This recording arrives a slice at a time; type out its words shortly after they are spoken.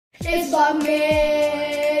It's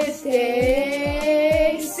Vlogmas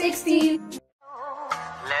Day 16. Let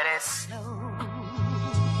it snow.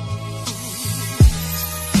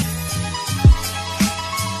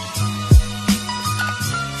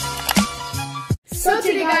 So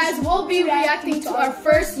today guys, we'll be reacting to our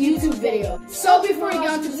first YouTube video. So before we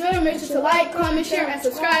get on to this video, make sure to like, comment, share, and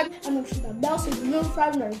subscribe. And make sure to bell so you're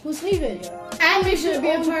notified when I post a new video. And make sure to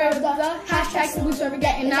be a part of the hashtag #SiblingForeverGang.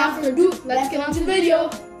 And now for ado, let's get on to the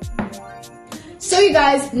video. So you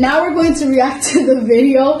guys, now we're going to react to the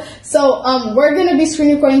video. So we're gonna be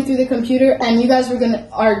screen recording through the computer, and you guys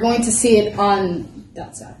are going to see it on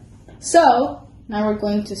that side. So now we're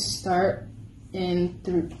going to start in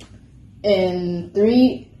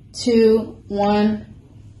 3, 2, 1.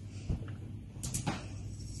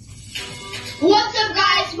 What's up,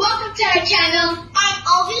 guys? Welcome to our channel. I'm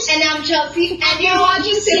Alvis and I'm Chelsea, and you're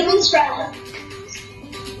watching Siblings Forever. So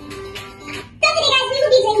today, guys, we will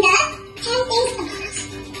be doing the 10 things about us.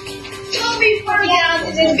 So before we get on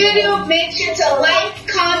to this video, make sure to like,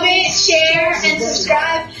 comment, share, and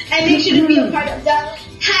subscribe, and make sure to be a part of the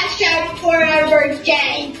hashtag Forever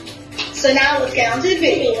Gang. So now let's get on to the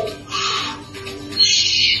video.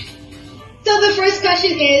 So the first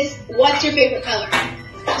question is, what's your favorite color?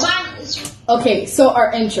 Mine is... Okay, so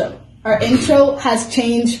our intro. Our intro has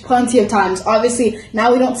changed plenty of times. Obviously,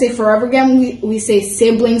 now we don't say Forever Gang, we say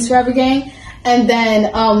Siblings Forever Gang. And then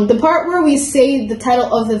the part where we say the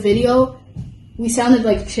title of the video, we sounded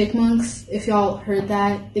like chipmunks, if y'all heard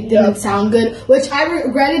that. It didn't sound good, which I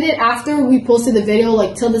regretted it after we posted the video.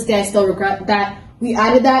 Like, till this day, I still regret that we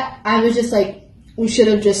added that. I was just like, we should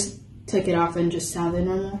have just took it off and just sounded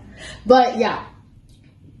normal. But yeah,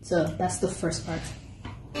 so that's the first part.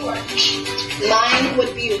 Mine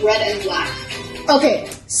would be red and black. Okay,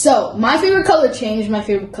 so my favorite color changed. My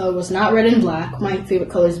favorite color was not red and black. My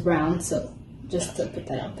favorite color is brown, so just to put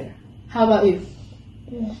that out there. How about you?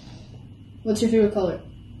 Yeah. What's your favorite color?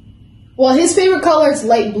 Well, his favorite color is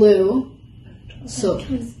light blue. So.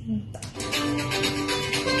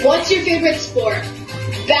 What's your favorite sport?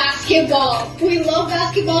 Basketball. We love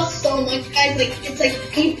basketball so much, guys. Like, it's like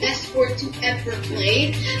the best sport to ever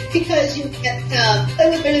play because you get to play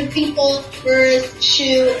with other people, first,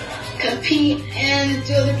 shoot, compete, and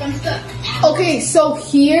do other fun stuff. Okay, so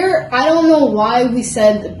here, I don't know why we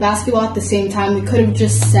said basketball at the same time. We could have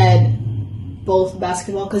just said both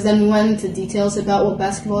basketball, because then we went into details about what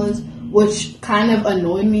basketball is, which kind of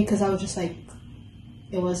annoyed me because I was just like,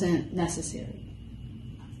 it wasn't necessary.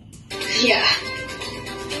 Yeah.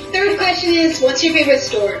 Third question is, what's your favorite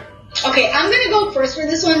store? Okay, I'm gonna go first for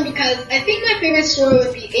this one because I think my favorite store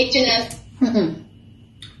would be H&M.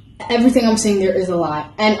 Everything I'm saying there is a lie.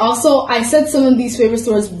 And also, I said some of these favorite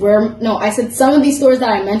stores were, no, I said some of these stores that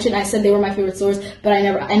I mentioned, I said they were my favorite stores, but I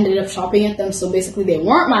never ended up shopping at them, so basically they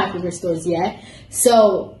weren't my favorite stores yet.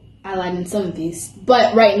 So, I lied in some of these.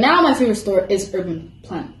 But right now, my favorite store is Urban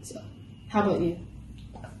Planet, so. How about you?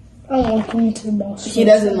 I don't like going to the mall. He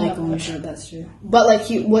doesn't like going to, that's true. But like,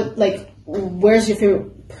 where's your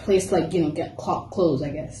favorite place to, like, you know, get clothes,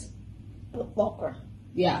 I guess? Foot Locker.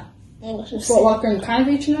 Yeah. Foot Locker and kind of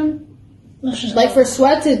H&M? Like for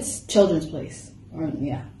sweats, it's Children's Place.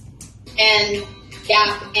 Yeah. And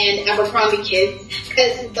Gap and Abercrombie Kids,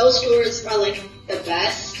 because those stores are like the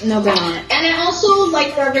best. No, they're not. And I also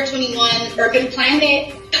like Forever 21, Urban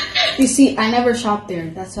Planet. You see, I never shopped there.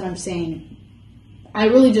 That's what I'm saying. I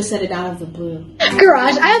really just said it out of the blue.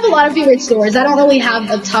 Garage. I have a lot of favorite stores. I don't really have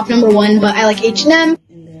a top #1, but I like H&M.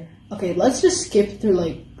 In there. Okay, let's just skip through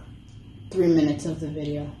like 3 minutes of the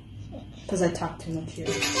video. Because I talk too much here.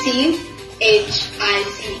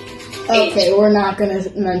 C-H-I-C. Okay, we're not going to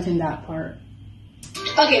mention that part.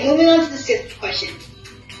 Okay, moving on to the 6th question.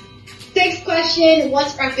 6th question,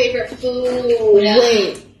 what's our favorite food?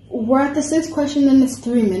 Wait, we're at the 6th question and it's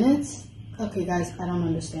 3 minutes? Okay, guys, I don't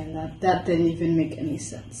understand that. That didn't even make any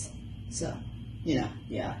sense. So, you know,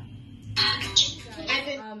 yeah.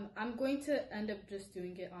 I'm going to end up just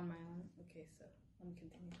doing it on my own. Okay, so let me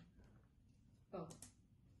continue. Oh.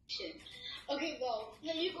 Shit. Okay, go.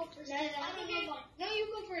 No, you go first. No, you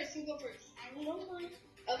go first. You go first. I don't mind.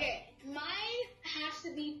 Okay, mine has to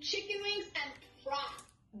be chicken wings and fries.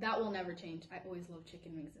 That will never change. I always love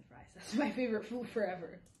chicken wings and fries. That's my favorite food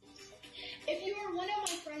forever. If you are one of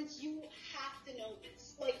my friends, you have to know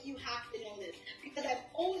this. Like, you have to know this. Because I'm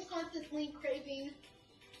always constantly craving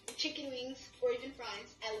chicken wings or even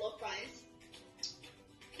fries. I love fries.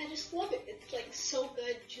 I just love it. It's like so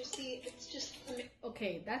good, juicy. It's just amazing.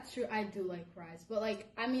 Okay, that's true. I do like fries. But like,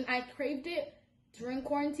 I mean, I craved it during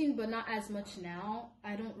quarantine, but not as much now.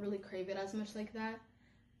 I don't really crave it as much like that.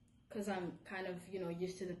 Because I'm kind of, you know,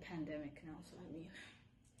 used to the pandemic now. So, I mean.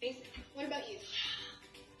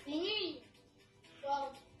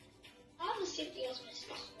 was my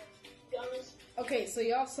sister. To be honest. Okay, so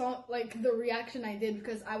y'all saw like the reaction I did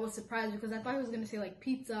because I was surprised because I thought he was gonna say like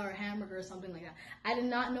pizza or hamburger or something like that. I did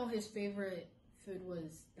not know his favorite food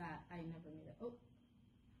was that. I never knew that. Oh,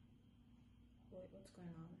 wait, what's going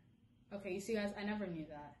on? Okay, you see, guys, I never knew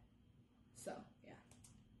that. So yeah.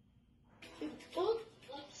 We both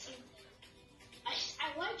like the same thing.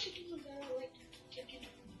 I like chicken but I like chicken.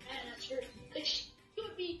 And that's her. Like she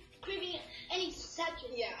would be craving it any second.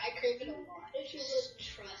 Yeah, I crave it a lot. If you would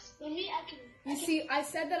trust. For me, I can. You see, I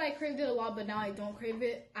said that I craved it a lot, but now I don't crave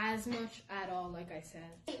it as much at all, like I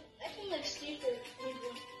said. I can like stay for maybe.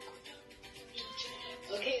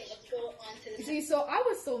 Okay, let's go on to the You see, so I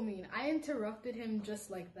was so mean. I interrupted him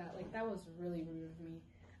just like that. Like, that was really rude of me.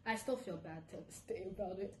 I still feel bad to this day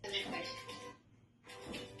about it. next question.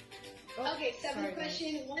 Oh, Okay, seventh sorry, guys.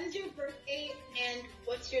 question. When's your birthday and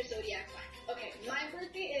what's your zodiac sign? Okay, my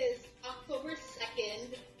birthday is October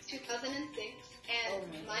 2nd, 2006,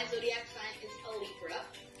 and my zodiac sign is a Libra.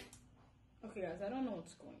 Okay, guys, I don't know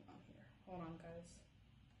what's going on here. Hold on, guys.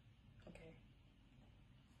 Okay.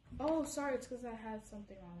 Oh, sorry, it's because I had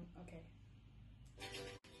something on. Okay.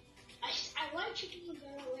 I like chicken but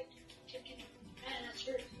I like chicken. And that's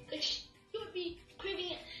her. Like she would be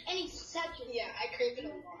craving it any second. Yeah, I crave it a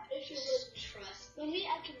lot. If you would trust. For me,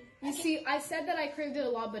 I can. You see, I said that I craved it a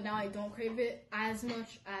lot, but now I don't crave it as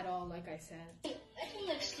much at all, like I said. I can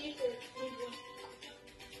like stay for maybe.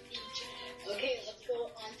 Okay, let's go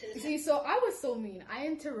on to the You see, so I was so mean. I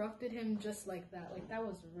interrupted him just like that. Like, that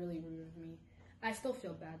was really rude of me. I still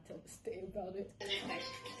feel bad to this day about it. next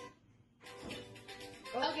question.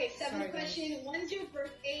 Oh, Okay, seventh sorry, guys. question. When's your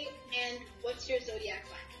birthday and what's your zodiac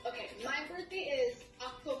sign? Okay, my birthday is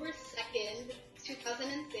October 2nd,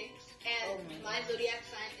 2006, and my zodiac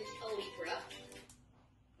sign is a Libra.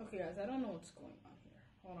 Okay, guys, I don't know what's going on here.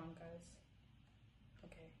 Hold on, guys.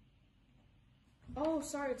 Okay. Oh,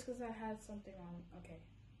 sorry, it's because I had something on. Okay.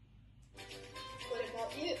 What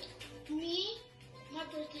about you? Me, my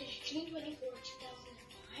birthday is June 24th,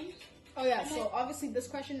 2009. Oh, yeah, so obviously this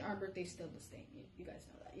question, our birthday's still the same. You guys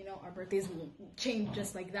know that. You know, our birthdays will change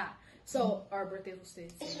just like that. So our birthdays will stay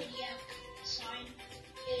the The same. zodiac sign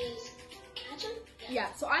is Cancer.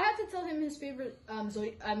 Yeah, so I had to tell him his favorite,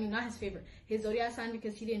 not his favorite, his zodiac sign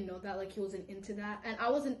because he didn't know that, like, he wasn't into that. And I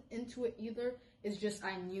wasn't into it either. It's just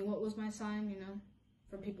I knew what was my sign, you know,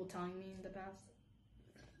 from people telling me in the past.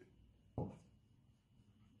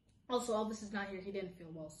 Also, Elvis is not here. He didn't feel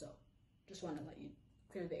well, so just want to let you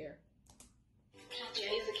clear the air. Yeah,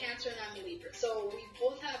 he's a Cancer and I'm a Libra. So we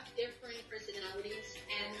both have different personalities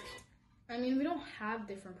and I mean, we don't have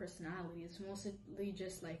different personalities. It's mostly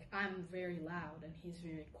just like I'm very loud and he's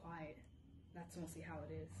very quiet. That's mostly how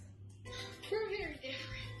it is. we're very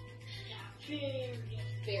different. Yeah,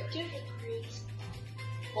 very different grades.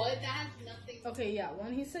 But that has nothing Okay, yeah,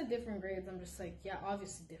 when he said different grades, I'm just like, yeah,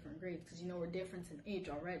 obviously different grades because, you know, we're different in age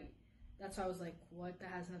already. That's why I was like, what? That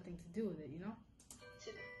has nothing to do with it, you know?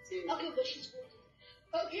 to Okay, but she's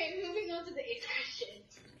older. Okay, moving on to the 8th question.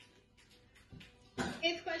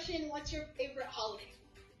 8th question, what's your favorite holiday?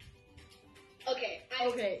 Okay,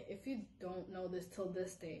 Okay, if you don't know this till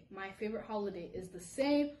this day, my favorite holiday is the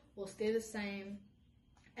same, will stay the same,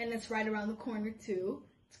 and it's right around the corner too.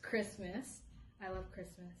 It's Christmas. I love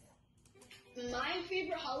Christmas. my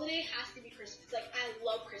favorite holiday has to be Christmas. Like, I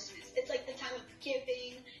love Christmas. It's like the time of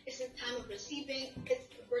giving, it's the time of receiving, it's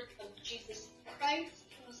the birth of Jesus Christ.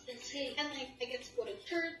 And like, I get to go to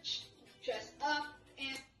church, dress up,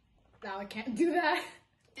 and Now I can't do that.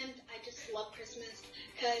 I just love Christmas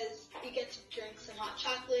because you get to drink some hot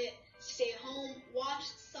chocolate, stay home, watch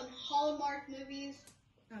some Hallmark movies.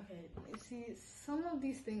 Okay, you see, some of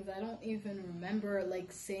these things I don't even remember,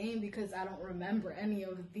 like, saying because I don't remember any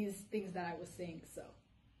of these things that I was saying, so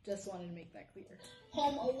just wanted to make that clear.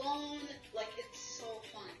 Home Alone, like, it's so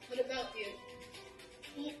fun. What about you?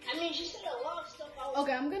 I mean, she said a lot of stuff.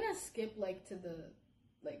 Okay, I'm gonna skip, like, to the,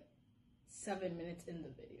 like, 7 minutes in the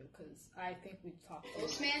video because I think we talked about it.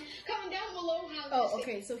 Postman, comment down below how Oh,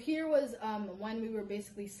 okay. So here was when we were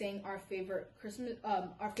basically saying our favorite Christmas,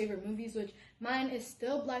 our favorite movies, which mine is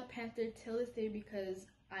still Black Panther till this day because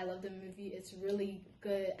I love the movie. It's really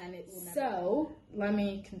good and it will never. So let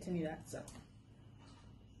me continue that. So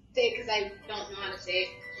say because I don't know how to say it.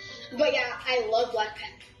 But yeah, I love Black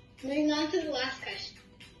Panther. Moving on to the last question.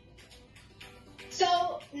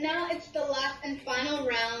 So now it's the last and final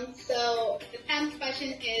round. So the 10th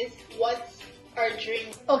question is, what's our dream?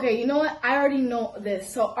 okay, you know what? I already know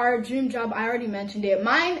this. So our dream job, I already mentioned it.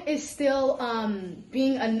 Mine is still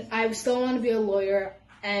I still want to be a lawyer,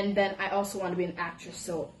 and then I also want to be an actress.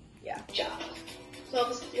 So yeah. Job.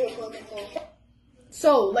 So you're going to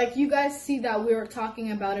So, like, you guys see that we were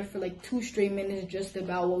talking about it for like 2 straight minutes just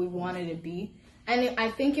about what we wanted to be. And I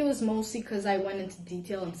think it was mostly because I went into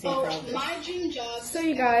detail and saved all this. My dream job. So,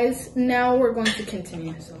 you guys, now we're going to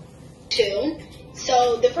continue. So, 2.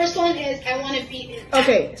 So, the first one is I want to be in...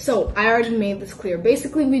 Okay, so I already made this clear.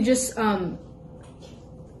 Basically, we just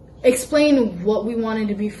explain what we wanted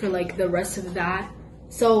to be for like the rest of that.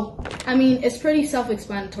 So, I mean, it's pretty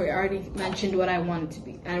self-explanatory. I already mentioned what I wanted to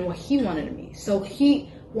be and what he wanted to be. So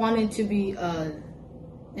he wanted to be,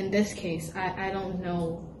 in this case, I don't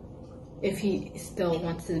know if he still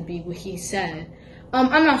wants to be what he said.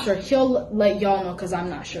 I'm not sure. He'll let y'all know because I'm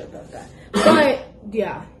not sure about that. But,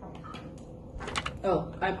 yeah.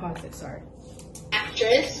 Oh, I paused it, sorry.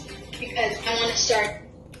 Actress, because I want to start...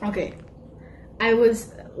 Okay.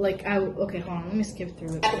 Okay, hold on, let me skip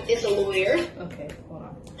through it. Is a lawyer. Okay, hold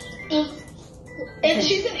on. And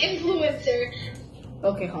she's an influencer.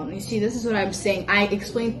 Okay, hold on. You see, this is what I'm saying. I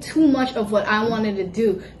explained too much of what I wanted to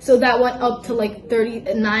do. So that went up to like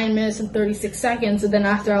 39 minutes and 36 seconds. And then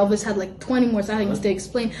after Elvis had like 20 more seconds to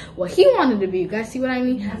explain what he wanted to be. You guys see what I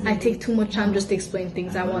mean? I take too much time just to explain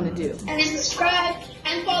things I want to do. And subscribe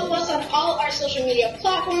and follow us on all our social media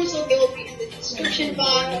platforms. So they will be in the description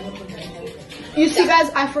box. You see, guys,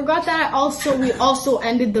 I forgot that we also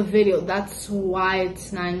ended the video. That's why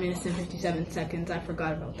it's 9 minutes and 57 seconds. I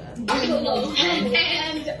forgot about that. And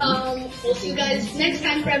we'll see you guys next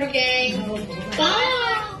time, Forever Gang.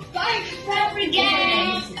 Bye. Bye, Forever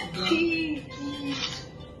Gang. Peace.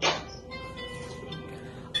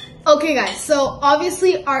 Okay, guys. So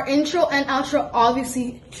obviously our intro and outro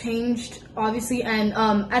obviously changed. And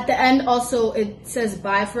at the end also it says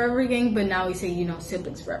bye Forever Gang, but now we say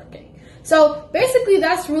siblings Forever Gang. So basically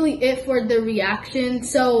that's really it for the reaction.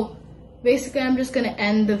 So basically I'm just gonna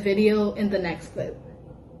end the video in the next clip.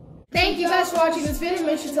 Thank you guys for watching this video.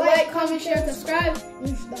 Make sure to like, comment, share, and subscribe.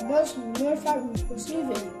 Make sure that bell to be notified when we post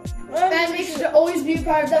new video. And make sure to always be a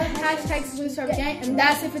part of the hashtag Siblings Forever Gang. And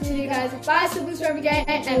that's it for today, guys. Bye, Siblings Forever Gang.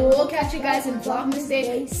 And we'll catch you guys in Vlogmas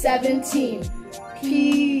Day 17.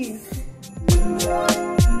 Peace.